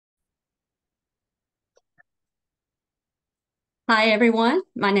Hi, everyone.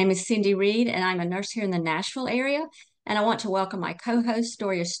 My name is Cindy Reed, and I'm a nurse here in the Nashville area. And I want to welcome my co-host,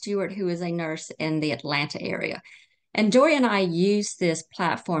 Doria Stewart, who is a nurse in the Atlanta area. And Doria and I use this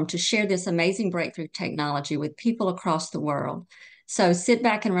platform to share this amazing breakthrough technology with people across the world. So sit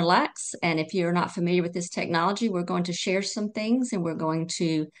back and relax. And if you're not familiar with this technology, we're going to share some things and we're going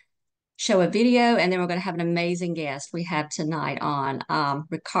to show a video, and then we're going to have an amazing guest we have tonight on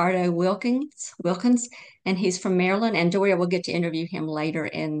Ricardo Wilkins, and he's from Maryland. And Doria will get to interview him later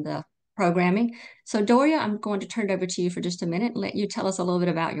in the programming. So, Doria, I'm going to turn it over to you for just a minute and let you tell us a little bit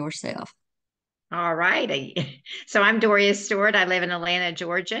about yourself. All right. So I'm Doria Stewart. I live in Atlanta,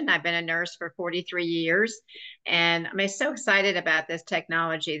 Georgia, and I've been a nurse for 43 years. And I'm so excited about this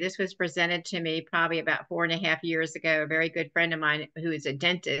technology. This was presented to me probably about 4.5 years ago. A very good friend of mine who is a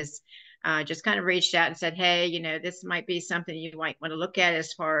dentist just kind of reached out and said, hey, this might be something you might want to look at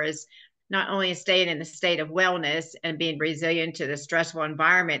as far as not only staying in the state of wellness and being resilient to the stressful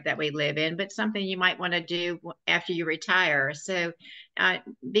environment that we live in, but something you might want to do after you retire. So uh,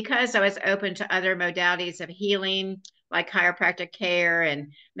 because I was open to other modalities of healing, like chiropractic care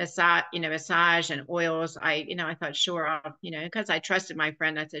and massage and oils, I thought, sure, because I trusted my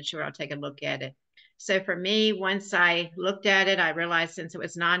friend, I said, sure, I'll take a look at it. So for me, once I looked at it, I realized since it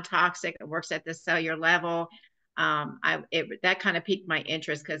was non-toxic, it works at the cellular level. That kind of piqued my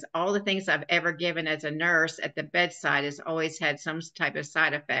interest because all the things I've ever given as a nurse at the bedside has always had some type of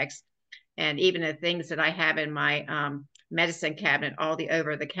side effects, and even the things that I have in my medicine cabinet, all the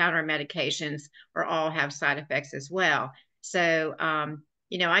over-the-counter medications, are all have side effects as well. So,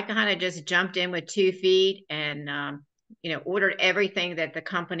 I kind of just jumped in with 2 feet and, ordered everything that the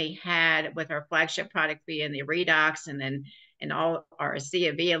company had with our flagship product being the Redox, and then and all our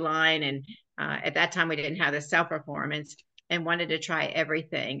CAV line. And at that time, we didn't have the Self Performance, and wanted to try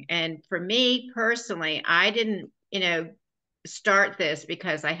everything. And for me personally, I didn't, start this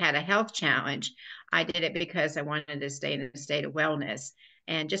because I had a health challenge. I did it because I wanted to stay in a state of wellness.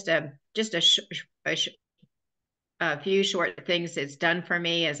 And a few short things it's done for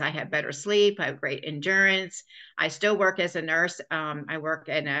me is I have better sleep, I have great endurance. I still work as a nurse. I work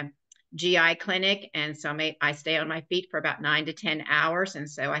in a GI clinic, and so I stay on my feet for about 9 to 10 hours, and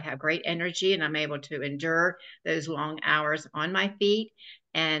so I have great energy, and I'm able to endure those long hours on my feet.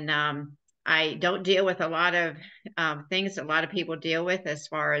 And I don't deal with a lot of things a lot of people deal with as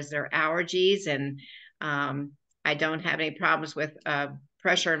far as their allergies, and um, I don't have any problems with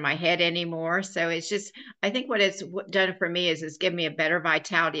pressure in my head anymore. So it's just, I think what it's done for me is it's given me a better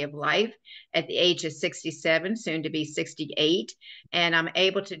vitality of life at the age of 67, soon to be 68. And I'm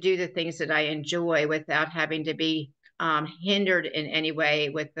able to do the things that I enjoy without having to be hindered in any way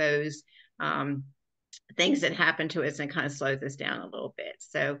with those um, things that happen to us, and kind of slows us down a little bit.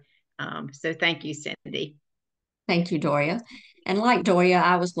 So thank you, Cindy. Thank you, Doria. And like Doria,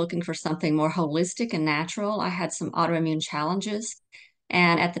 I was looking for something more holistic and natural. I had some autoimmune challenges,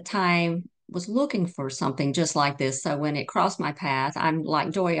 and at the time was looking for something just like this. So when it crossed my path, I'm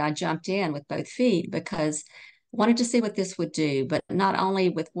like Doria, I jumped in with both feet because I wanted to see what this would do, but not only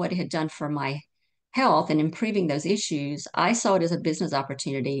with what it had done for my health and improving those issues, I saw it as a business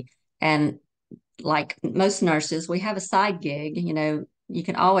opportunity. And like most nurses, we have a side gig. You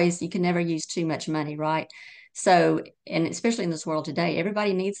can never use too much money, right? So, and especially in this world today,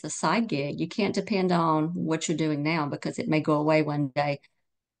 everybody needs the side gig. You can't depend on what you're doing now because it may go away one day.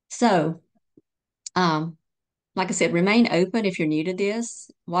 So, um, like I said, remain open if you're new to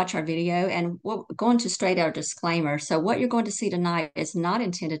this. Watch our video, and we're going to straight out disclaimer. So, what you're going to see tonight is not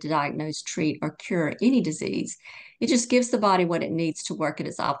intended to diagnose, treat, or cure any disease. It just gives the body what it needs to work at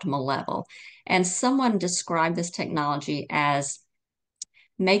its optimal level. And someone described this technology as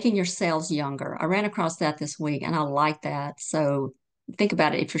making your cells younger. I ran across that this week, and I like that. So, think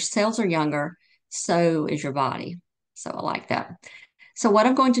about it. If your cells are younger, so is your body. So, I like that. So what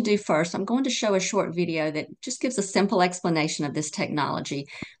I'm going to do first, I'm going to show a short video that just gives a simple explanation of this technology.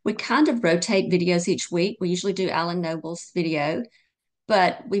 We kind of rotate videos each week. We usually do Alan Noble's video,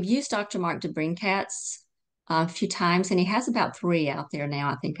 but we've used Dr. Mark DeBrincat's a few times, and he has about 3 out there now,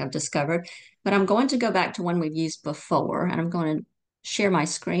 I think I've discovered. But I'm going to go back to one we've used before, and I'm going to share my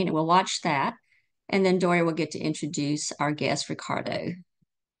screen, and we'll watch that. And then Doria will get to introduce our guest, Ricardo.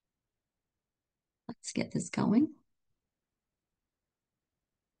 Let's get this going.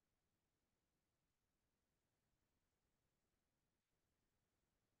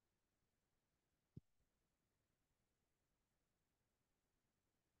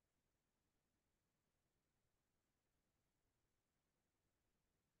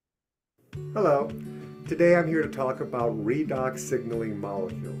 Hello. Today I'm here to talk about redox signaling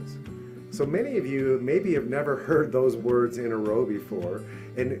molecules. So many of you maybe have never heard those words in a row before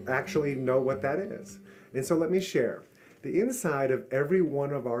and actually know what that is. And so let me share. The inside of every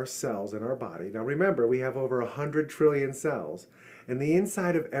one of our cells in our body, now remember, we have over 100 trillion cells, and the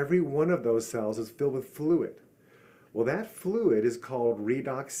inside of every one of those cells is filled with fluid. Well, that fluid is called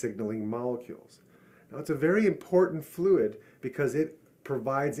redox signaling molecules. Now, it's a very important fluid because it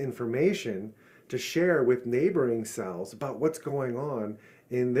provides information to share with neighboring cells about what's going on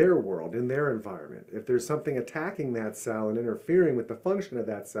in their world, in their environment. If there's something attacking that cell and interfering with the function of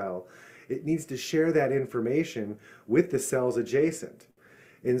that cell, it needs to share that information with the cells adjacent.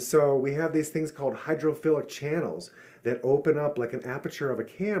 And so we have these things called hydrophilic channels that open up like an aperture of a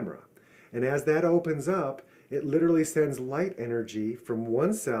camera. And as that opens up, it literally sends light energy from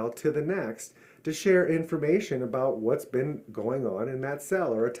one cell to the next to share information about what's been going on in that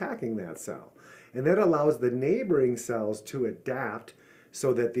cell or attacking that cell. And that allows the neighboring cells to adapt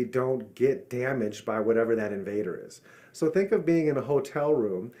so that they don't get damaged by whatever that invader is. So think of being in a hotel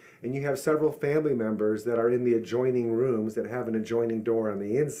room and you have several family members that are in the adjoining rooms that have an adjoining door on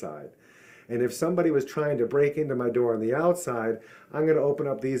the inside. And if somebody was trying to break into my door on the outside, I'm going to open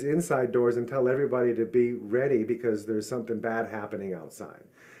up these inside doors and tell everybody to be ready because there's something bad happening outside.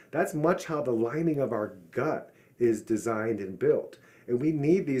 That's much how the lining of our gut is designed and built. And we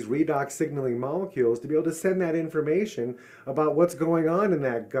need these redox signaling molecules to be able to send that information about what's going on in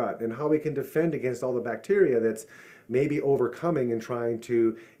that gut and how we can defend against all the bacteria that's maybe overcoming and trying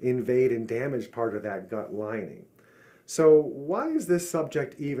to invade and damage part of that gut lining. So why is this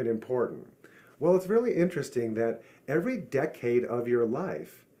subject even important? Well, it's really interesting that every decade of your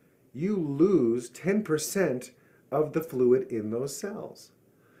life, you lose 10% of the fluid in those cells.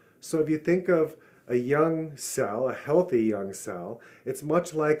 So if you think of a young cell, a healthy young cell, it's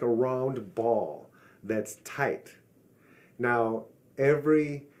much like a round ball that's tight. Now,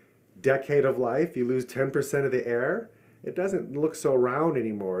 every decade of life, you lose 10% of the air. It doesn't look so round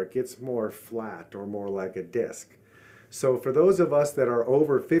anymore. It gets more flat or more like a disc. So for those of us that are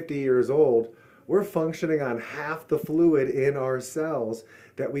over 50 years old, we're functioning on half the fluid in our cells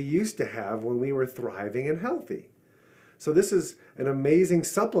that we used to have when we were thriving and healthy. So this is an amazing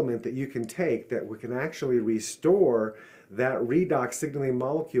supplement that you can take that we can actually restore that redox signaling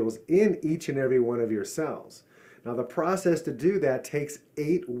molecules in each and every one of your cells. Now the process to do that takes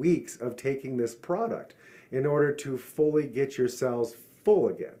 8 weeks of taking this product in order to fully get your cells full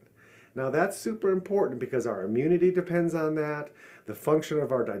again. Now that's super important because our immunity depends on that, the function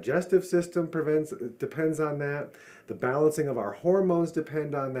of our digestive system depends on that, the balancing of our hormones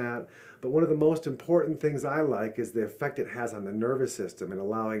depend on that, but one of the most important things I like is the effect it has on the nervous system and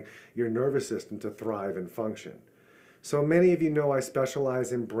allowing your nervous system to thrive and function. So many of you know I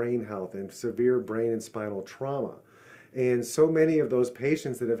specialize in brain health and severe brain and spinal trauma. And so many of those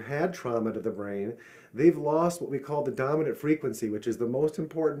patients that have had trauma to the brain, they've lost what we call the dominant frequency, which is the most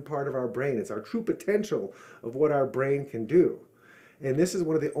important part of our brain. It's our true potential of what our brain can do. And this is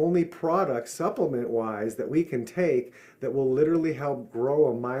one of the only products, supplement-wise, that we can take that will literally help grow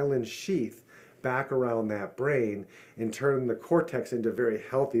a myelin sheath back around that brain and turn the cortex into very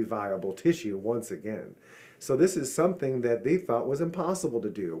healthy, viable tissue once again. So this is something that they thought was impossible to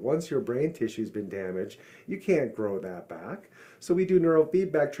do. Once your brain tissue's been damaged, you can't grow that back. So we do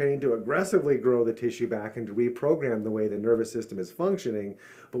neurofeedback training to aggressively grow the tissue back and to reprogram the way the nervous system is functioning.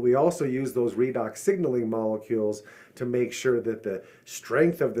 But we also use those redox signaling molecules to make sure that the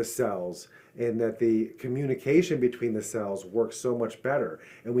strength of the cells and that the communication between the cells works so much better.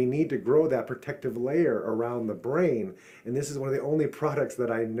 And we need to grow that protective layer around the brain. And this is one of the only products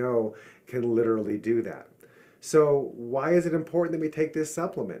that I know can literally do that. So why is it important that we take this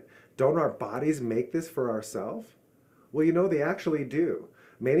supplement? Don't our bodies make this for ourselves? Well, you know, they actually do.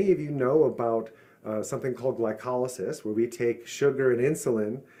 Many of you know about something called glycolysis, where we take sugar and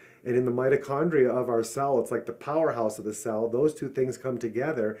insulin, and in the mitochondria of our cell, it's like the powerhouse of the cell, those two things come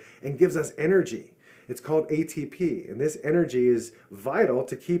together and gives us energy. It's called ATP, and this energy is vital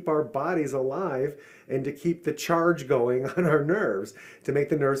to keep our bodies alive and to keep the charge going on our nerves, to make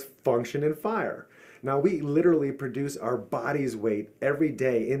the nerves function and fire. Now, we literally produce our body's weight every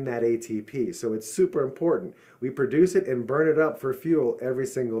day in that ATP, so it's super important. We produce it and burn it up for fuel every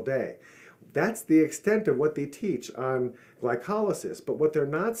single day. That's the extent of what they teach on glycolysis, but what they're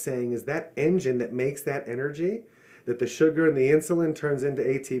not saying is that engine that makes that energy, that the sugar and the insulin turns into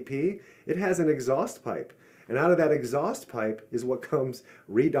ATP, it has an exhaust pipe. And out of that exhaust pipe is what comes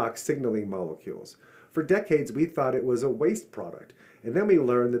redox signaling molecules. For decades, we thought it was a waste product. And then we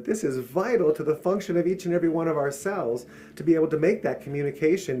learned that this is vital to the function of each and every one of our cells to be able to make that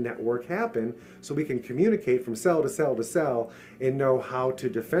communication network happen so we can communicate from cell to cell to cell and know how to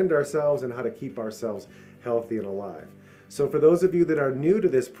defend ourselves and how to keep ourselves healthy and alive. So for those of you that are new to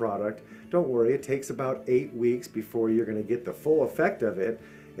this product, don't worry, it takes about 8 weeks before you're going to get the full effect of it.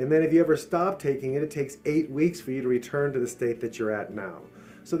 And then if you ever stop taking it, it takes 8 weeks for you to return to the state that you're at now.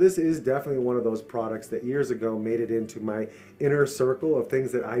 So this is definitely one of those products that years ago made it into my inner circle of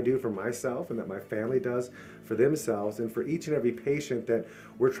things that I do for myself and that my family does for themselves, and for each and every patient that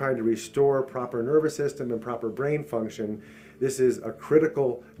we're trying to restore proper nervous system and proper brain function. This is a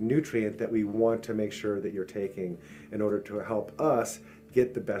critical nutrient that we want to make sure that you're taking in order to help us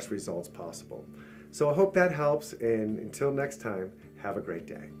get the best results possible. So I hope that helps, and until next time, have a great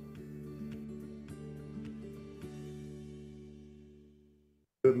day.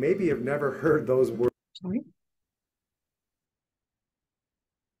 Maybe you've never heard those words. Sorry.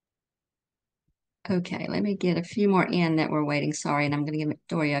 Okay, let me get a few more in that we're waiting. Sorry, and I'm going to give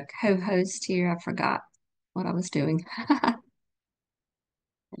Doria a co-host here. I forgot what I was doing.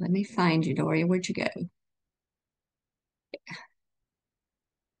 Let me find you, Doria. Where'd you go?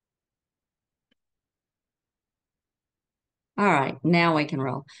 All right, now we can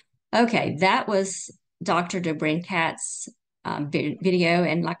roll. Okay, that was Dr. Dobrinkat's video.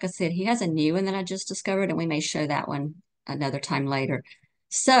 And like I said, he has a new one that I just discovered, and we may show that one another time later.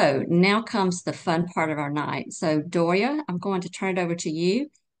 So now comes the fun part of our night. So Doria, I'm going to turn it over to you.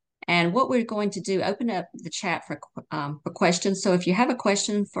 And what we're going to do, open up the chat for questions. So if you have a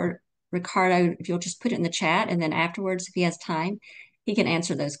question for Ricardo, if you'll just put it in the chat, and then afterwards, if he has time, he can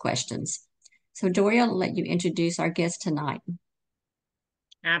answer those questions. So Doria, I'll let you introduce our guest tonight.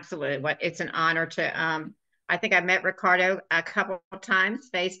 Absolutely. It's an honor to I think I met Ricardo a couple of times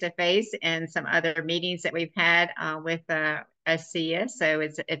face to face in some other meetings that we've had with ASEA. So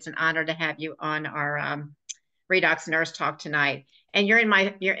it's an honor to have you on our Redox Nurse Talk tonight. And you're in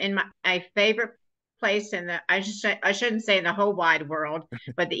my favorite place in the I shouldn't say in the whole wide world,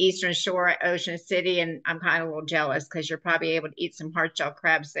 but the Eastern Shore at Ocean City. And I'm kind of a little jealous because you're probably able to eat some hard shell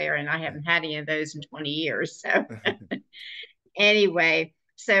crabs there, and I haven't had any of those in 20 years. So anyway,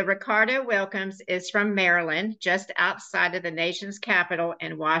 so Ricardo Wilkins is from Maryland, just outside of the nation's capital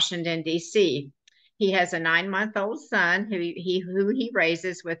in Washington, D.C. He has a 9-month-old son who he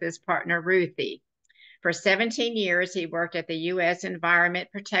raises with his partner, Ruthie. For 17 years, he worked at the U.S. Environment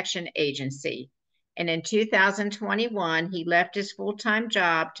Protection Agency. And in 2021, he left his full-time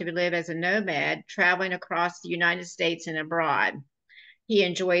job to live as a nomad, traveling across the United States and abroad. He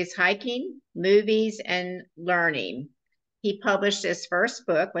enjoys hiking, movies, and learning. He published his first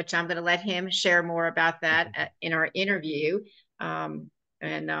book, which I'm going to let him share more about that in our interview. And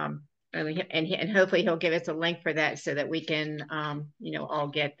hopefully he'll give us a link for that so that we can, all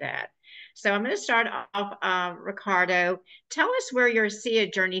get that. So I'm going to start off, Ricardo. Tell us where your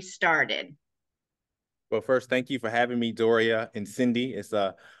ASEA journey started. Well, first, thank you for having me, Doria and Cindy. It's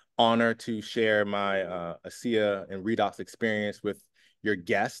an honor to share my ASEA and Redox experience with your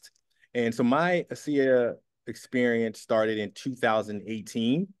guest. And so my ASEA experience started in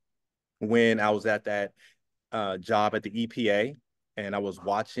 2018 when I was at that job at the EPA, and I was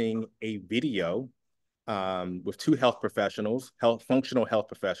watching a video with two functional health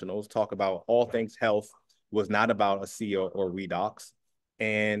professionals, talk about all things health. Was not about ASEA or Redox,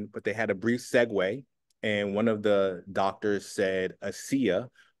 but they had a brief segue, and one of the doctors said ASEA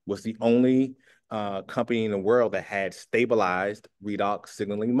was the only company in the world that had stabilized redox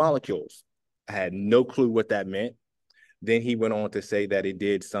signaling molecules. I had no clue what that meant. Then he went on to say that it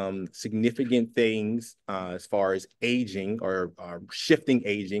did some significant things as far as aging or shifting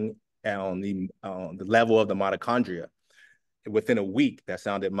aging on the level of the mitochondria. Within a week, that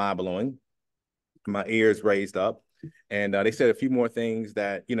sounded mind-blowing. My ears raised up. And they said a few more things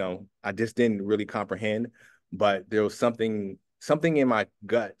that, I just didn't really comprehend. But there was something in my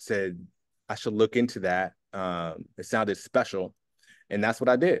gut said, I should look into that. It sounded special. And that's what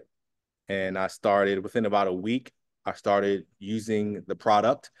I did. And I started within about a week. I started using the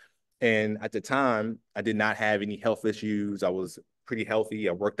product. And at the time, I did not have any health issues. I was pretty healthy.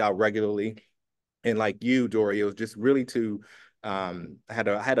 I worked out regularly. And like you, Dory, it was just really I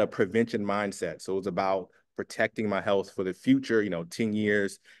had a prevention mindset. So it was about protecting my health for the future, 10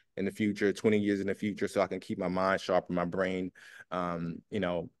 years in the future, 20 years in the future, so I can keep my mind sharp and my brain,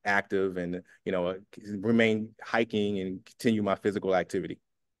 active and, remain hiking and continue my physical activity.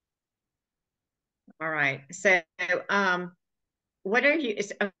 All right. So, so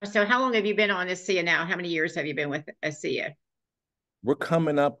how long have you been on ASEA now? How many years have you been with ASEA? We're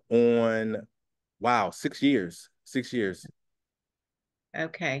coming up on, wow, 6 years. 6 years.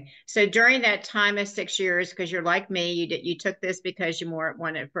 Okay. So during that time of 6 years, because you're like me, you took this because you more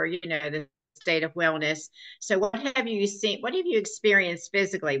wanted for, the state of wellness. So what have you seen? What have you experienced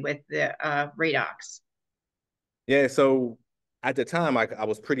physically with the redox? Yeah, so at the time I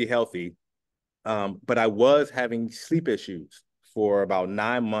was pretty healthy, but I was having sleep issues for about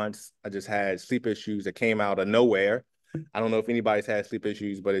 9 months. I just had sleep issues that came out of nowhere. I don't know if anybody's had sleep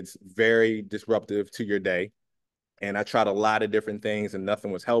issues, but it's very disruptive to your day. And I tried a lot of different things and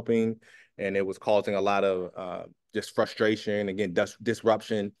nothing was helping. And it was causing a lot of just frustration, again,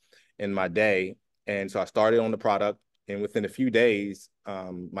 disruption in my day. And so I started on the product. And within a few days,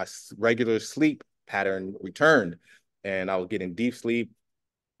 my regular sleep pattern returned. And I was getting deep sleep.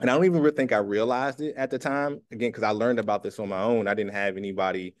 And I don't even really think I realized it at the time, again, because I learned about this on my own. I didn't have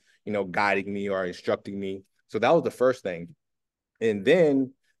anybody, guiding me or instructing me. So that was the first thing. And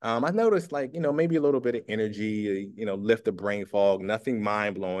then I noticed like, maybe a little bit of energy, lift the brain fog, nothing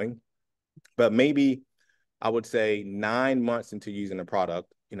mind blowing, but maybe I would say 9 months into using the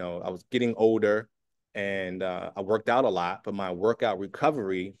product, I was getting older and I worked out a lot, but my workout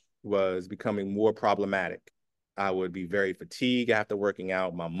recovery was becoming more problematic. I would be very fatigued after working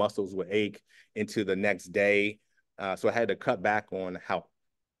out. My muscles would ache into the next day. So I had to cut back on how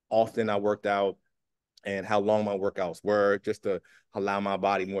often I worked out and how long my workouts were just to allow my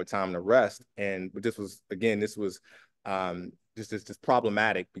body more time to rest. And but this was, again, this was just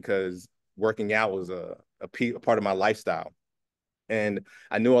problematic because working out was a part of my lifestyle. And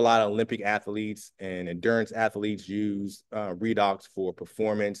I knew a lot of Olympic athletes and endurance athletes use Redox for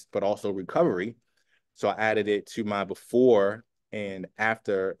performance, but also recovery. So I added it to my before and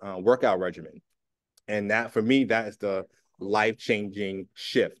after workout regimen. And that, for me, that is the life-changing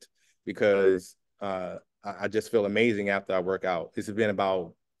shift because I just feel amazing after I work out. It's been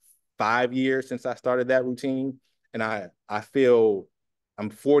about 5 years since I started that routine, and I feel I'm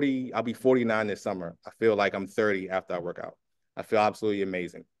 40. I'll be 49 this summer. I feel like I'm 30 after I work out. I feel absolutely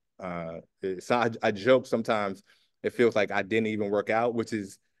amazing. So I joke sometimes. It feels like I didn't even work out, which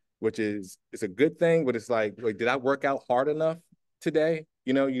is it's a good thing, but it's like, did I work out hard enough today?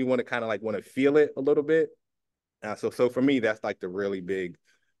 You want to kind of like want to feel it a little bit. So for me, that's like the really big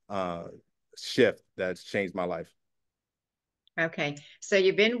uh, shift that's changed my life. Okay. So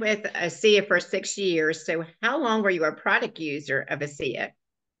you've been with ASEA for 6 years. So how long were you a product user of ASEA?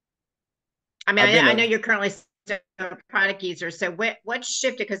 I mean, I've been I know a you're currently still a product user. So what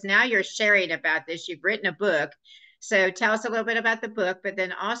shifted? Because now you're sharing about this. You've written a book. So tell us a little bit about the book, but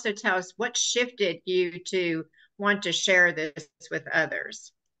then also tell us what shifted you to want to share this with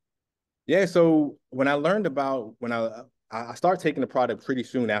others. Yeah. So when I started taking the product pretty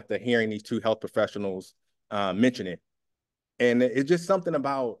soon after hearing these two health professionals mention it, and it's just something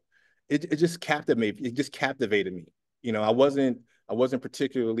about it. It just captivated. It just captivated me. I wasn't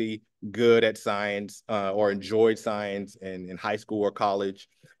particularly good at science or enjoyed science in high school or college,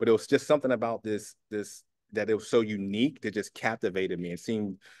 but it was just something about this that it was so unique that just captivated me and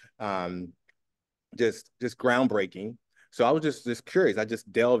seemed um, just groundbreaking. So I was just curious. I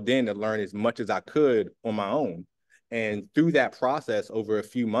just delved in to learn as much as I could on my own. And through that process over a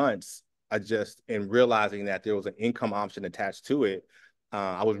few months, in realizing that there was an income option attached to it,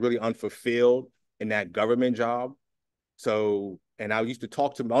 I was really unfulfilled in that government job. So, and I used to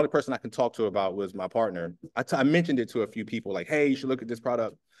talk to, the only person I can talk to about was my partner. I mentioned it to a few people like, hey, you should look at this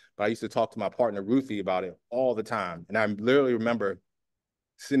product. But I used to talk to my partner, Ruthie, about it all the time. And I literally remember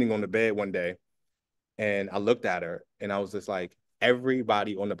sitting on the bed one day and I looked at her and I was just like,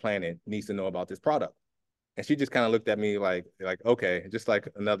 everybody on the planet needs to know about this product. And she just kind of looked at me like, okay, just like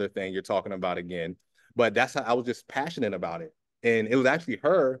another thing you're talking about again. But that's how I was just passionate about it. And it was actually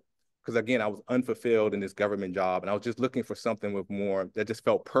her, because again, I was unfulfilled in this government job and I was just looking for something with more that just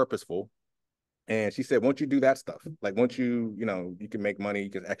felt purposeful. And she said, won't you do that stuff? Like, once you can make money, you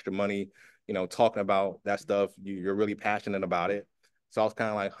get extra money, talking about that stuff, you're really passionate about it. So I was kind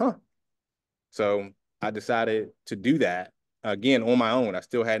of like, huh. So I decided to do that again on my own. I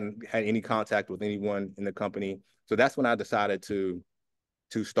still hadn't had any contact with anyone in the company. So that's when I decided to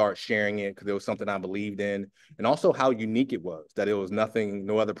start sharing it because it was something I believed in, and also how unique it was, that it was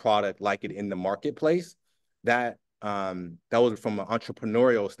no other product like it in the marketplace. That was from an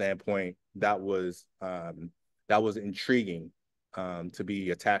entrepreneurial standpoint, that was intriguing to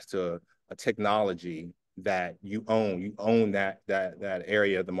be attached to a technology that you own that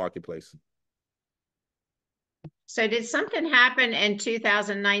area of the marketplace. So did something happen in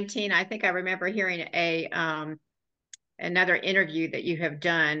 2019? I think I remember hearing a another interview that you have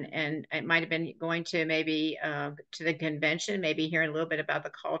done, and it might have been going to maybe to the convention, maybe hearing a little bit about the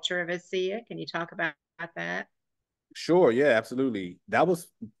culture of ASEA. Can you talk about that? Sure, yeah, absolutely. That was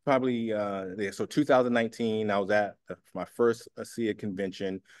probably yeah, so 2019, I was at my first ASEA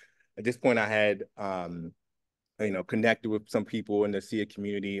convention. At this point, I had connected with some people in the ASEA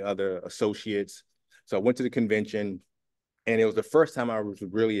community, other associates. So I went to the convention, and it was the first time I was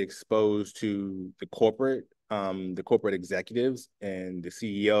really exposed to the corporate executives and the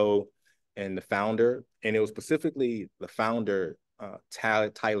CEO and the founder. And it was specifically the founder,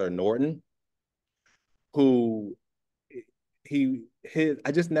 Tyler Norton, who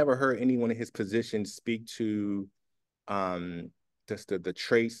I just never heard anyone in his position speak to um just the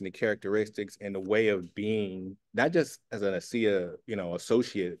traits and the characteristics and the way of being, not just as an ASEA,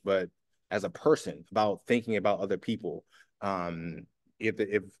 associate, but as a person, about thinking about other people. Um, if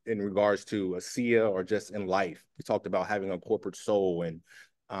in regards to ASEA or just in life, we talked about having a corporate soul and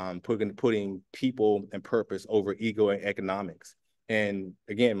putting people and purpose over ego and economics. And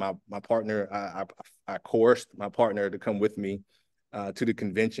again, my partner, I coerced my partner to come with me to the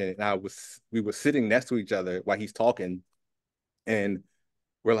convention, and we were sitting next to each other while he's talking, and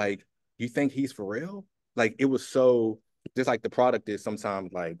we're like, "You think he's for real?" Like, it was so, just like the product is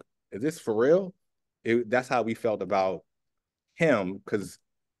sometimes like, "Is this for real?" That's how we felt about him, because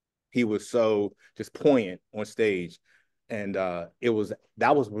he was so just poignant on stage. And that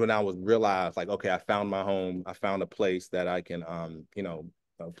was when I was realized, like, okay, I found my home. I found a place that I can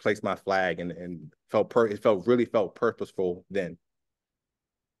place my flag, and really felt purposeful then.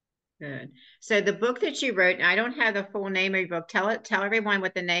 Good. So the book that you wrote, and I don't have the full name of your book. Tell everyone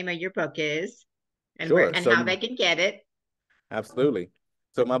what the name of your book is and where Sure. and how they can get it. Absolutely.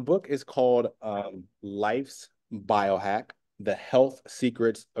 So my book is called Life's Biohack: The Health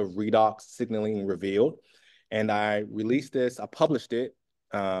Secrets of Redox Signaling Revealed. And I published it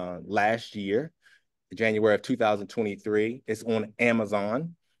last year, January of 2023. It's on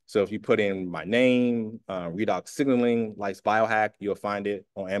Amazon. So if you put in my name, Redox Signaling, Life's Biohack, you'll find it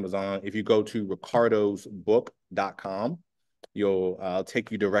on Amazon. If you go to ricardosbook.com, I'll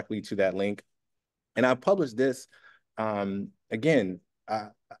take you directly to that link. And I published this again. I,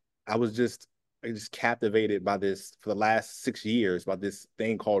 I was just captivated by this for the last 6 years, by this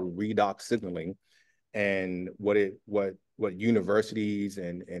thing called redox signaling, and what universities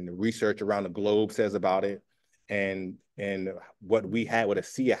and research around the globe says about it, and what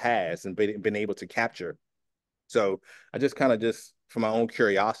ASEA has and been able to capture. So I just kind of, just for my own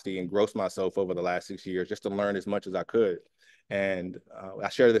curiosity, engrossed myself over the last 6 years just to learn as much as I could. And I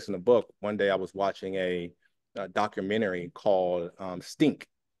shared this in the book. One day I was watching a documentary called Stink,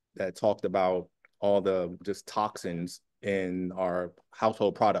 that talked about all the just toxins in our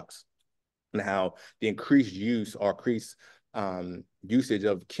household products, and how the increased use or increased usage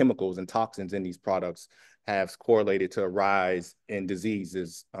of chemicals and toxins in these products has correlated to a rise in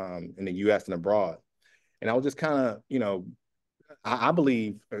diseases in the US and abroad. And I was just kind of, I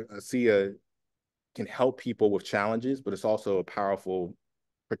believe ASEA can help people with challenges, but it's also a powerful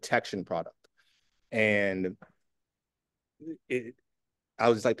protection product. And it, I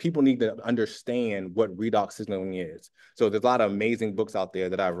was like, people need to understand what redox signaling is. So there's a lot of amazing books out there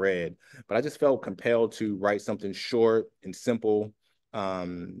that I've read, but I just felt compelled to write something short and simple,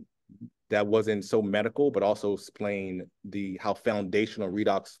 that wasn't so medical, but also explain how foundational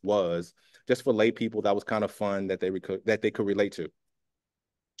redox was, just for lay people. That was kind of fun, that they could relate to.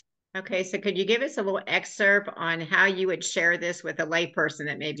 Okay, so could you give us a little excerpt on how you would share this with a layperson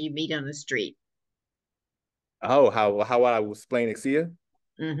that maybe you meet on the street? Oh, how I was explain ASEA?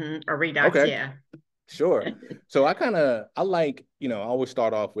 Or redox, Okay. yeah. Sure. So I like, I always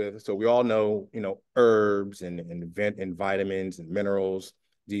start off with, so we all know, herbs and vitamins and minerals,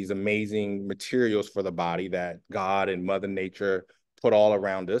 these amazing materials for the body that God and Mother Nature put all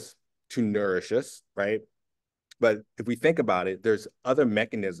around us to nourish us, right? But if we think about it, there's other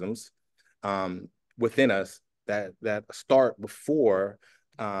mechanisms within us that start before,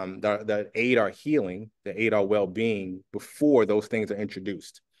 that aid our healing, that aid our well-being before those things are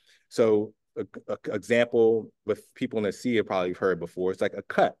introduced. So a example with people in the sea have probably heard before, it's like a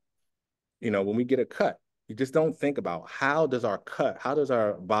cut. When we get a cut, you just don't think about, how does our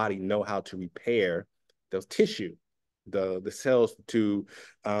body know how to repair those tissue, the cells to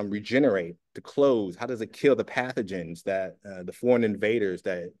regenerate, to close? How does it kill the pathogens, that the foreign invaders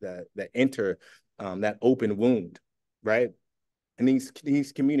that enter that open wound, right? It needs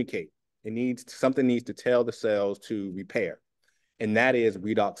to communicate. Something needs to tell the cells to repair, and that is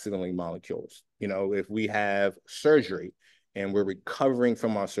redox signaling molecules. If we have surgery and we're recovering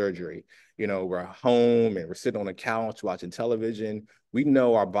from our surgery, we're home and we're sitting on a couch watching television, we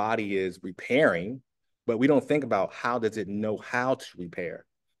know our body is repairing, but we don't think about, how does it know how to repair?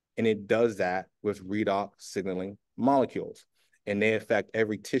 And it does that with redox signaling molecules, and they affect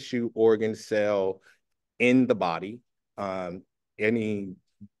every tissue, organ, cell in the body. Um,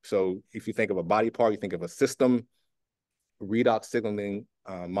 so if you think of a body part, you think of a system. Redox signaling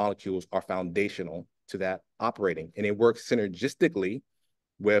molecules are foundational to that operating, and it works synergistically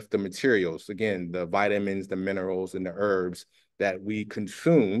with the materials, again, the vitamins, the minerals, and the herbs that we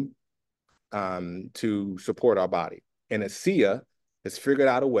consume to support our body. And ASEA has figured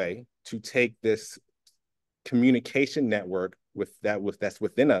out a way to take this communication network that's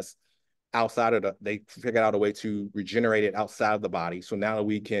within us outside of they figured out a way to regenerate it outside of the body. So now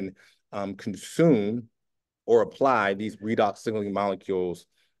we can consume or apply these redox signaling molecules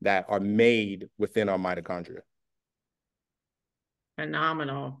that are made within our mitochondria.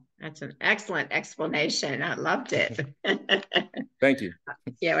 Phenomenal. That's an excellent explanation. I loved it. Thank you.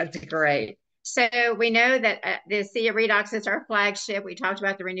 Yeah, it's great. So we know that the ASEA Redox is our flagship. We talked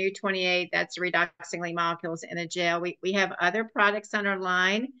about the Renew 28. That's redox signaling molecules in a gel. We have other products on our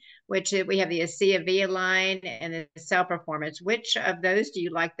line, which we have the ASEA Via line and the Cell Performance. Which of those do you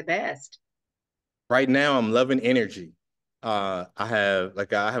like the best? Right now, I'm loving energy. I have a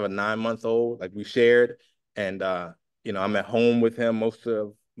 9-month-old, like we shared, and I'm at home with him most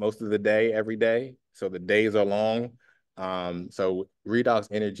of the day, every day. So the days are long. So Redox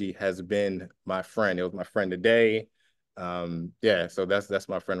Energy has been my friend. It was my friend today. Yeah, so that's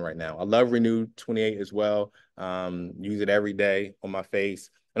my friend right now. I love Renew 28 as well. Use it every day on my face.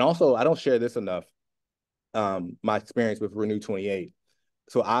 And also, I don't share this enough. My experience with Renew 28.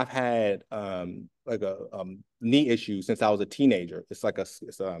 So I've had like a knee issue since I was a teenager. It's like a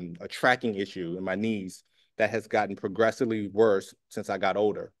tracking issue in my knees that has gotten progressively worse since I got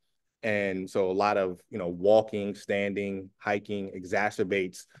older. And so a lot of, walking, standing, hiking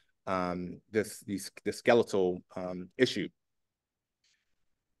exacerbates the skeletal issue.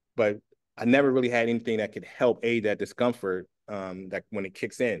 But I never really had anything that could help aid that discomfort that when it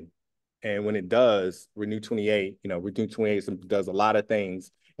kicks in. And when it does, Renew 28, Renew 28 does a lot of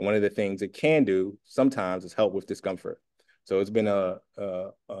things. And one of the things it can do sometimes is help with discomfort. So it's been a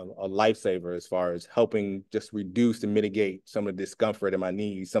lifesaver as far as helping just reduce and mitigate some of the discomfort in my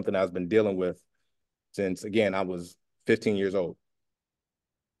knees, something I've been dealing with since, again, I was 15 years old.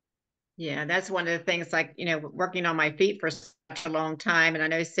 Yeah, that's one of the things, like, working on my feet for such a long time. And I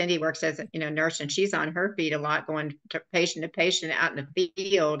know Cindy works as a nurse, and she's on her feet a lot, going to patient out in the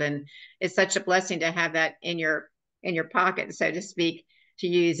field. And it's such a blessing to have that in your pocket, so to speak, to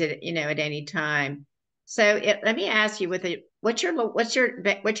use it, at any time. So let me ask you, what's your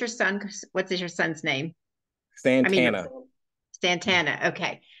son's name? I mean, Santana. Santana.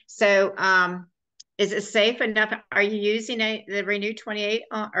 Okay. So, is it safe enough? Are you using the Renew 28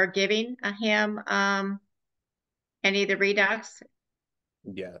 or giving him any of the Redox?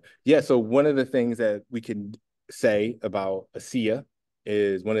 Yeah. So one of the things that we can say about ASEA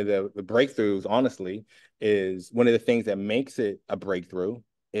is one of the breakthroughs, honestly, is one of the things that makes it a breakthrough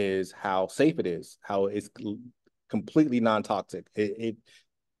is how safe it is, how it's completely non-toxic.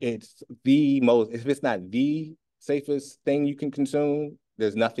 It's the most, if it's not the safest thing you can consume,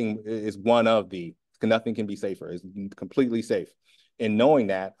 there's nothing, it's one of the, nothing can be safer. It's completely safe. And knowing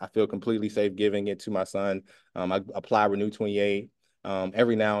that, I feel completely safe giving it to my son. I apply Renew 28.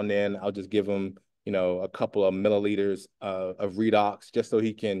 Every now and then I'll just give him, a couple of milliliters of Redox just so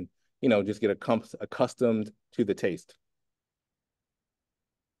he can, just get accustomed to the taste.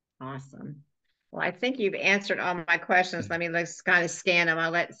 Awesome. Well, I think you've answered all my questions. Let me just kind of scan them. I'll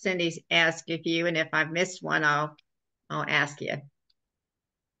let Cindy ask a few, and if I've missed one, I'll ask you.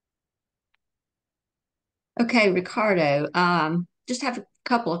 Okay, Ricardo, just have a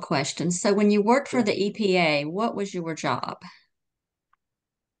couple of questions. So when you worked for the EPA, what was your job?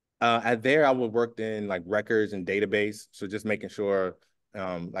 At there, I would work in like records and database. So just making sure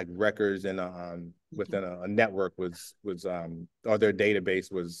like records and within a network was or their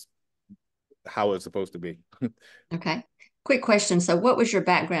database was how it's supposed to be. Okay. Quick question. So what was your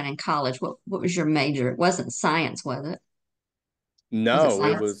background in college? What was your major? It wasn't science, was it? Was it No, it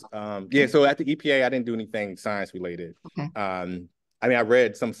science? was yeah. So at the EPA, I didn't do anything science related. Okay. I mean, I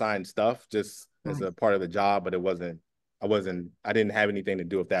read some science stuff just All as right. a part of the job, but I didn't have anything to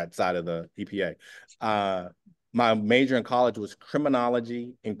do with that side of the EPA. My major in college was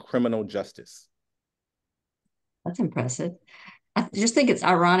criminology and criminal justice. That's impressive. I just think it's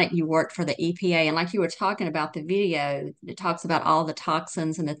ironic you worked for the EPA, and like you were talking about the video, it talks about all the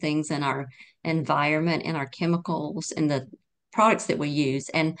toxins and the things in our environment and our chemicals and the products that we use.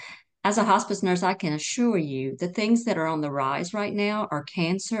 And as a hospice nurse, I can assure you the things that are on the rise right now are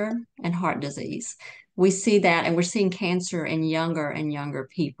cancer and heart disease. We see that, and we're seeing cancer in younger and younger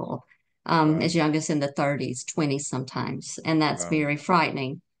people. as Wow. young as in the 30s, 20s sometimes. And that's Wow. very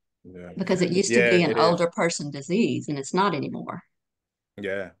frightening Yeah. because it used to Yeah, be an it is. older person disease and it's not anymore.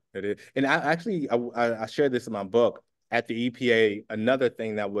 Yeah, it is. And I actually I shared this in my book at the EPA. Another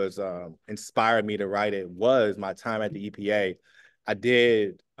thing that was inspired me to write it was my time at the EPA. I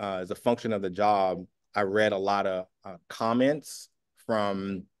did as a function of the job, I read a lot of comments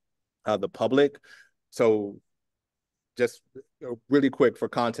from the public. So just really quick for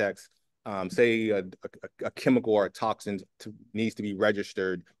context, say a chemical or a toxin needs to be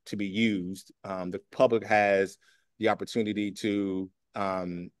registered to be used. The public has the opportunity to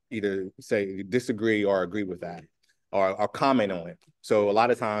either say disagree or agree with that or comment on it. So a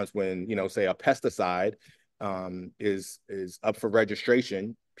lot of times when, say a pesticide is up for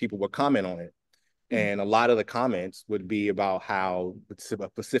registration, people will comment on it. And a lot of the comments would be about how a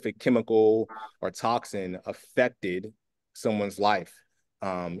specific chemical or toxin affected someone's life,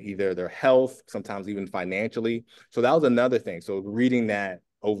 either their health, sometimes even financially. So that was another thing. So reading that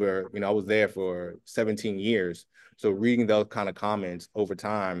over, I was there for 17 years. So reading those kind of comments over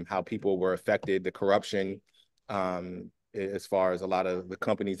time, how people were affected, the corruption, as far as a lot of the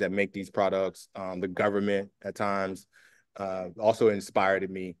companies that make these products, the government at times, also inspired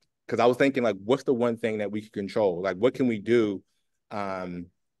me because I was thinking like, what's the one thing that we can control? Like, what can we do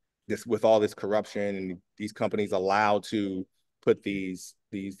this with all this corruption and these companies allowed to put these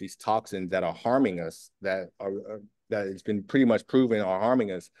toxins that are harming us, that it's been pretty much proven are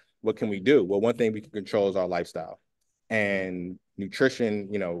harming us. What can we do? Well, one thing we can control is our lifestyle. And nutrition,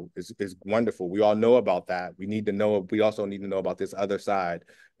 is wonderful. We all know about that. We also need to know about this other side.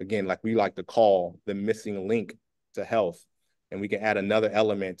 Again, like we like to call the missing link to health. And we can add another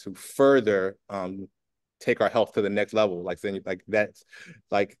element to further take our health to the next level, like that's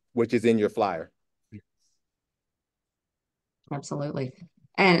like which is in your flyer. Absolutely.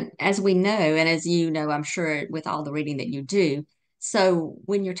 And as we know, and as you know, I'm sure with all the reading that you do, so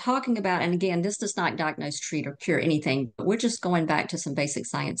when you're talking about, and again, this does not diagnose, treat, or cure anything, but we're just going back to some basic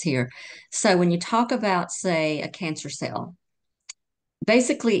science here. So when you talk about, say, a cancer cell,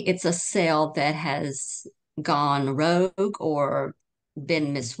 basically it's a cell that has gone rogue or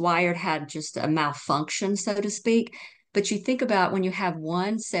been miswired, had just a malfunction, so to speak. But you think about when you have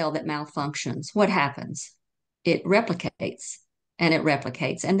one cell that malfunctions, what happens? It replicates and it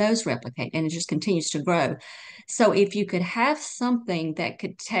replicates and those replicate and it just continues to grow. So if you could have something that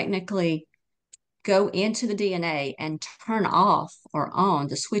could technically go into the DNA and turn off or on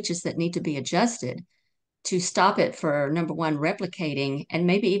the switches that need to be adjusted, to stop it for number one, replicating and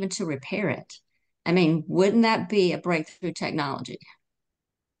maybe even to repair it. I mean, wouldn't that be a breakthrough technology?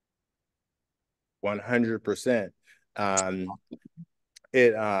 100%.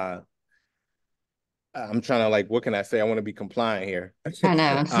 It I'm trying to like, what can I say? I want to be compliant here. I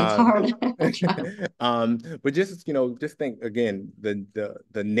know it's um, hard. but just just think again,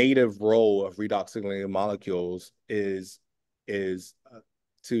 the native role of redox signaling molecules is they're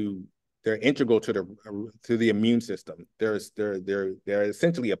integral to the immune system. They're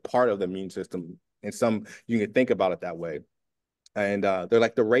essentially a part of the immune system. And some you can think about it that way. And they're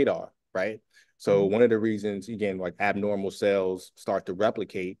like the radar, right? So one of the reasons, again, like abnormal cells start to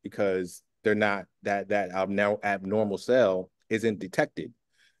replicate because they're not that abnormal cell isn't detected,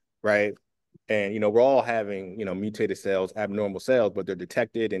 right? And we're all having mutated cells, abnormal cells, but they're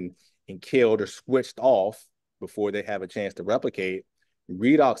detected and killed or switched off before they have a chance to replicate.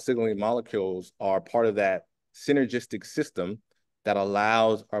 Redox signaling molecules are part of that synergistic system that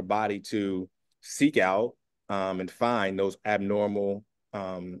allows our body to seek out and find those abnormal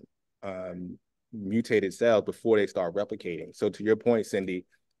mutated cells before they start replicating. So to your point, Cindy,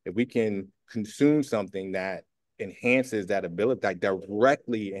 if we can consume something that enhances that ability, that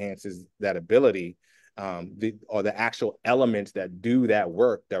directly enhances that ability, or the actual elements that do that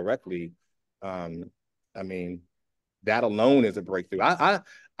work directly, I mean, that alone is a breakthrough. I'll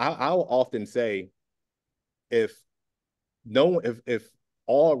often say, if if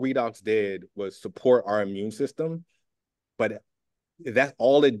all redox did was support our immune system, but if that's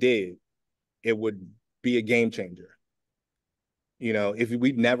all it did, it would be a game changer. If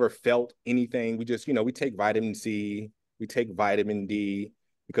we never felt anything, we just, we take vitamin C, we take vitamin D,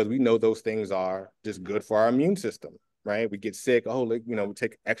 because we know those things are just good for our immune system, right? We get sick, we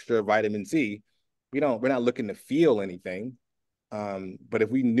take extra vitamin C. We're not looking to feel anything. But if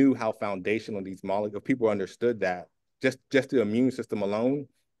we knew how foundational these molecules, if people understood that, just the immune system alone,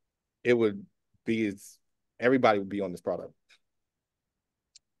 it would be, everybody would be on this product.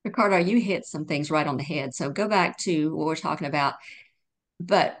 Ricardo, you hit some things right on the head. So go back to what we're talking about.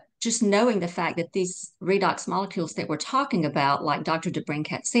 But just knowing the fact that these redox molecules that we're talking about, like Dr.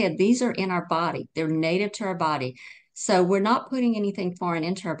 DeBrincat said, these are in our body. They're native to our body. So we're not putting anything foreign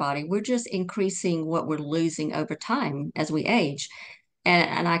into our body. We're just increasing what we're losing over time as we age.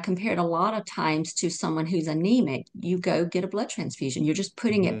 And I compared a lot of times to someone who's anemic. You go get a blood transfusion. You're just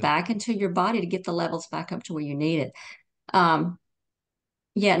putting it back into your body to get the levels back up to where you need it.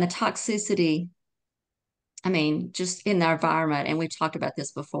 Yeah, and the toxicity, I mean, just in the environment, and we've talked about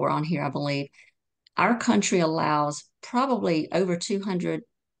this before on here, I believe, our country allows probably over 200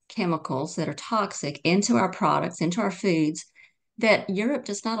 chemicals that are toxic into our products, into our foods that Europe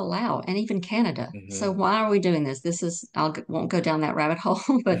does not allow, and even Canada. So why are we doing this? This is, won't go down that rabbit hole,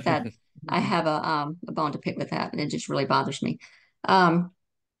 but that I have a bone to pick with that, and it just really bothers me. Um,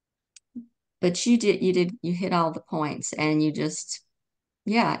 but you hit all the points, and you just,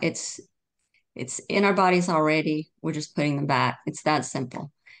 yeah, it's in our bodies already. We're just putting them back. It's that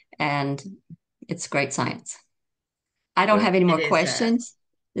simple. And it's great science. I don't have any It more is. questions.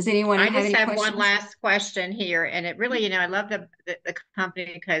 Does anyone I have just any have one questions? last question here, and it really, I love the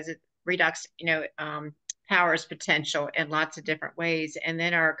company because Redox, powers potential in lots of different ways, and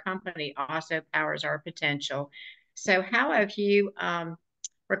then our company also powers our potential. So, how have you,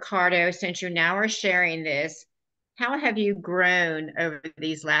 Ricardo, since you now are sharing this, how have you grown over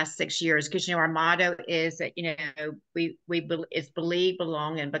these last 6 years? Because our motto is that it's believe,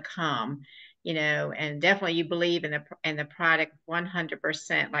 belong, and become. And definitely you believe in the product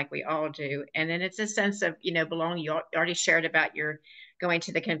 100%, like we all do. And then it's a sense of belonging. You already shared about your going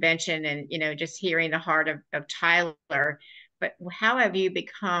to the convention and just hearing the heart of Tyler. But how have you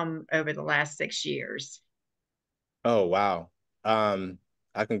become over the last 6 years? Oh, wow.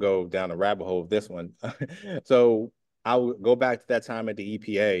 I can go down a rabbit hole of this one. So I would go back to that time at the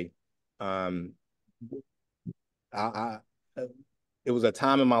EPA. Um, I it was a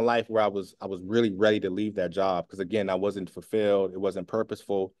time in my life where I was really ready to leave that job because again, I wasn't fulfilled, it wasn't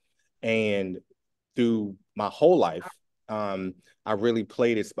purposeful. And through my whole life, I really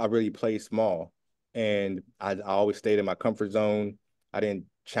played small. And I always stayed in my comfort zone. I didn't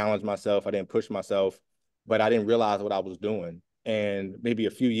challenge myself, I didn't push myself, but I didn't realize what I was doing. And maybe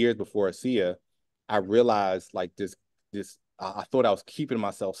a few years before ASEA, I realized like I thought I was keeping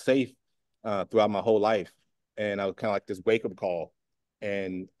myself safe throughout my whole life. And I was kind of like this wake up call.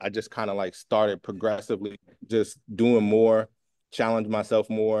 And I just kind of like started progressively just doing more, challenge myself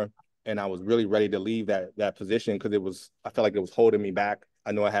more. And I was really ready to leave that position because I felt like it was holding me back.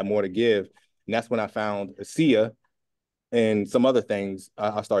 I know I had more to give. And that's when I found ASEA and some other things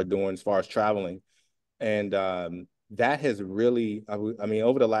I started doing as far as traveling. And that has really, I mean,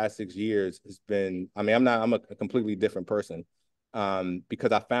 over the last 6 years, it's been, I mean, I'm a completely different person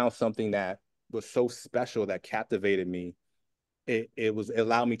because I found something that was so special that captivated me. It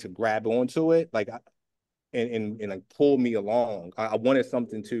allowed me to grab onto it, like, and like pull me along. I wanted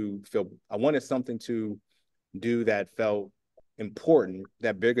something to feel, I wanted something to do that felt important,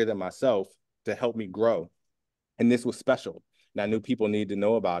 that bigger than myself to help me grow. And this was special. And I knew people needed to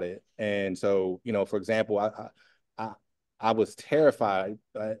know about it. And so, for example, I, I was terrified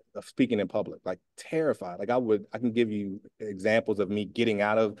of speaking in public, like terrified. Like I can give you examples of me getting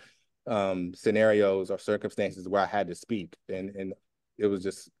out of scenarios or circumstances where I had to speak. And it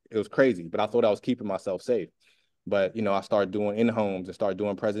was crazy, but I thought I was keeping myself safe. But, I started doing in-homes and started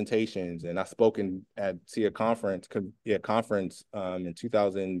doing presentations, and I spoke at a conference in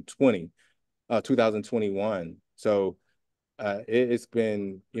 2021. So it's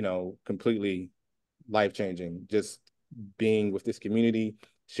been, completely life-changing, just being with this community,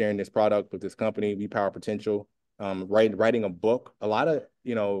 sharing this product with this company, We Power Potential, writing a book. A lot of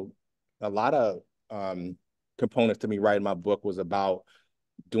components to me writing my book was about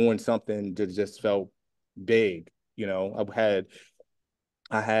doing something that just felt big. I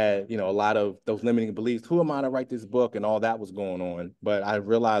had, a lot of those limiting beliefs. Who am I to write this book? And all that was going on. But I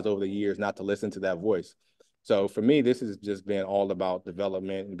realized over the years not to listen to that voice. So for me, this has just been all about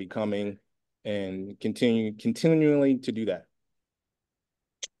development and becoming and continually to do that.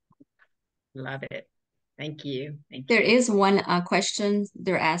 Love it. Thank you. Thank There you. is one question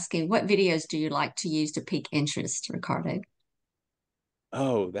they're asking. What videos do you like to use to pique interest, Ricardo?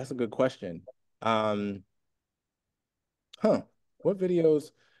 Oh, that's a good question. Um, what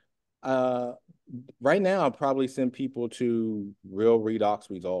videos? Uh, right now, I'll probably send people to Real Redox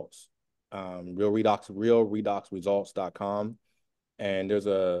Results, realredoxresults.com. And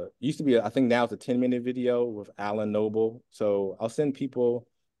used to be, I think now it's a 10-minute video with Alan Noble. So I'll send people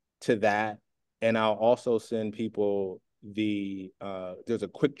to that. And I'll also send people there's a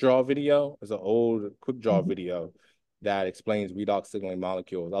quick draw video. There's an old quick draw video that explains redox signaling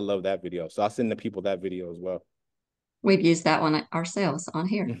molecules. I love that video. So I'll send the people that video as well. We've used that one ourselves on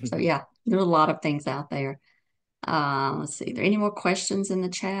here. So yeah, there's a lot of things out there. Let's see, are there any more questions in the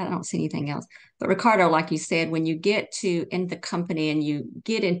chat? I don't see anything else. But Ricardo, like you said, when you get to in the company and you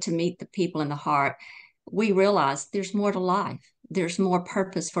get in to meet the people in the heart, we realize there's more to life. There's more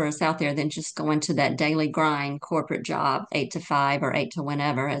purpose for us out there than just going to that daily grind corporate job, 8 to 5 or 8 to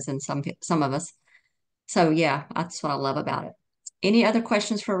whenever, as in some of us. So yeah, that's what I love about it. Any other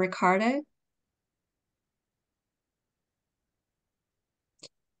questions for Ricardo?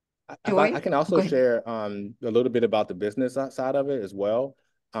 I Joy? can also Go ahead. share a little bit about the business side of it as well.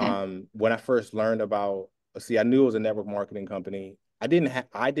 Okay. When I first learned about, see, I knew it was a network marketing company. I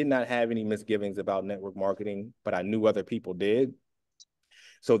did not have any misgivings about network marketing, but I knew other people did.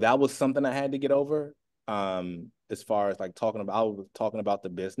 So that was something I had to get over. As far as like I was talking about the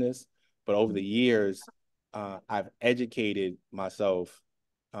business, but over the years, I've educated myself,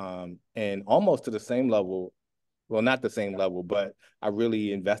 and almost to the same level, well, not the same level, but I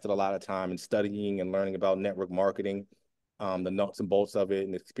really invested a lot of time in studying and learning about network marketing, the nuts and bolts of it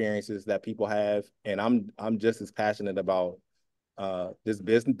and experiences that people have. And I'm just as passionate about this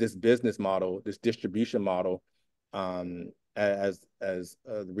business model, this distribution model, as the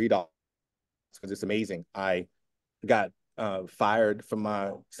Redox, because it's amazing. I got fired from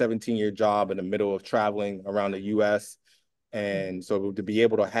my 17-year job in the middle of traveling around the U.S. And so to be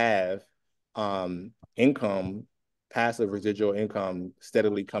able to have income, passive residual income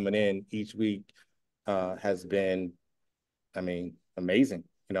steadily coming in each week has been, I mean, amazing.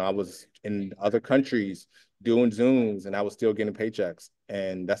 You know, I was in other countries doing Zooms and I was still getting paychecks.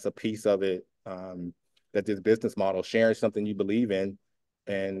 And that's a piece of it, that this business model, sharing something you believe in,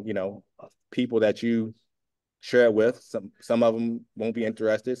 and, you know, people that you share it with, some of them won't be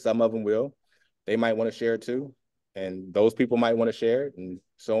interested, some of them will. They might want to share it too. And those people might want to share it, and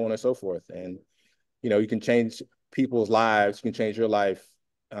so on and so forth. And, you know, you can change people's lives. You can change your life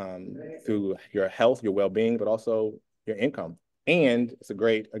through your health, your well-being, but also your income. And it's a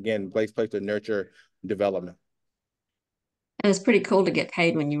great, again, place to nurture development. And it's pretty cool to get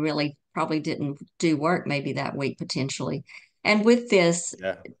paid when you really probably didn't do work maybe that week potentially. And with this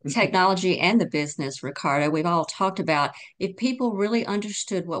Yeah. technology and the business, Ricardo, we've all talked about if people really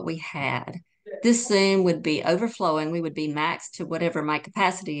understood what we had, this Zoom would be overflowing. We would be maxed to whatever my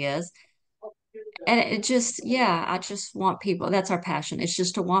capacity is. And it just, yeah, I just want people, that's our passion. It's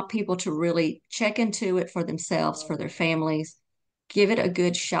just to want people to really check into it for themselves, for their families, give it a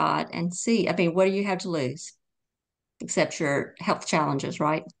good shot and see. I mean, what do you have to lose except your health challenges,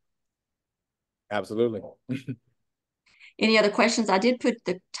 right? Absolutely. Any other questions? I did put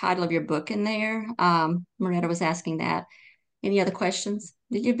the title of your book in there. Marietta was asking that. Any other questions?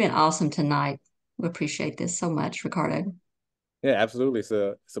 You've been awesome tonight. We appreciate this so much, Ricardo. Yeah, absolutely. It's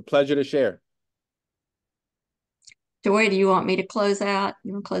a pleasure to share. Joy, do you want me to close out?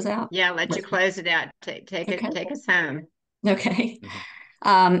 You want to close out? Yeah, let you close it out. Okay. Take us home. Okay.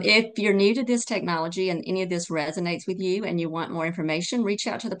 Mhm. If you're new to this technology and any of this resonates with you and you want more information, reach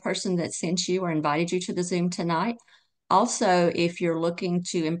out to the person that sent you or invited you to the Zoom tonight. Also, if you're looking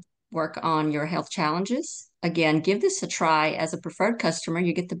to work on your health challenges, again, give this a try. As a preferred customer,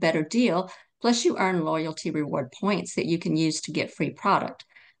 you get the better deal. Plus, you earn loyalty reward points that you can use to get free product.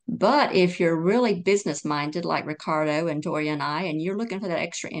 But if you're really business minded, like Ricardo and Doria and I, and you're looking for that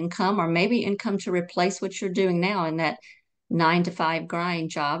extra income or maybe income to replace what you're doing now in that 9 to 5 grind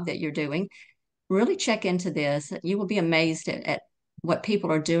job that you're doing, really check into this. You will be amazed at what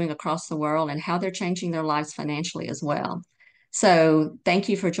people are doing across the world and how they're changing their lives financially as well. So thank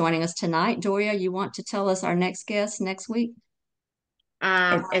you for joining us tonight. Doria, you want to tell us our next guest next week?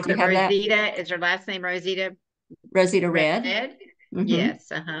 Or Is do you it have that? Rosita? Is her last name Rosita Rosita Red. Red? Mm-hmm.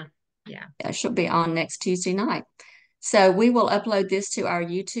 Yes. Uh-huh. Yeah. Yeah, she'll be on next Tuesday night. So we will upload this to our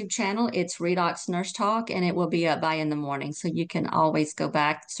YouTube channel. It's Redox Nurse Talk, and it will be up by in the morning. So you can always go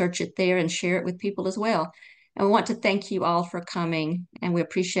back, search it there, and share it with people as well. And we want to thank you all for coming, and we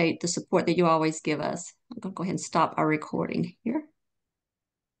appreciate the support that you always give us. I'm going to go ahead and stop our recording here.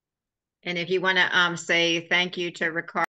 And if you want to say thank you to Ricardo.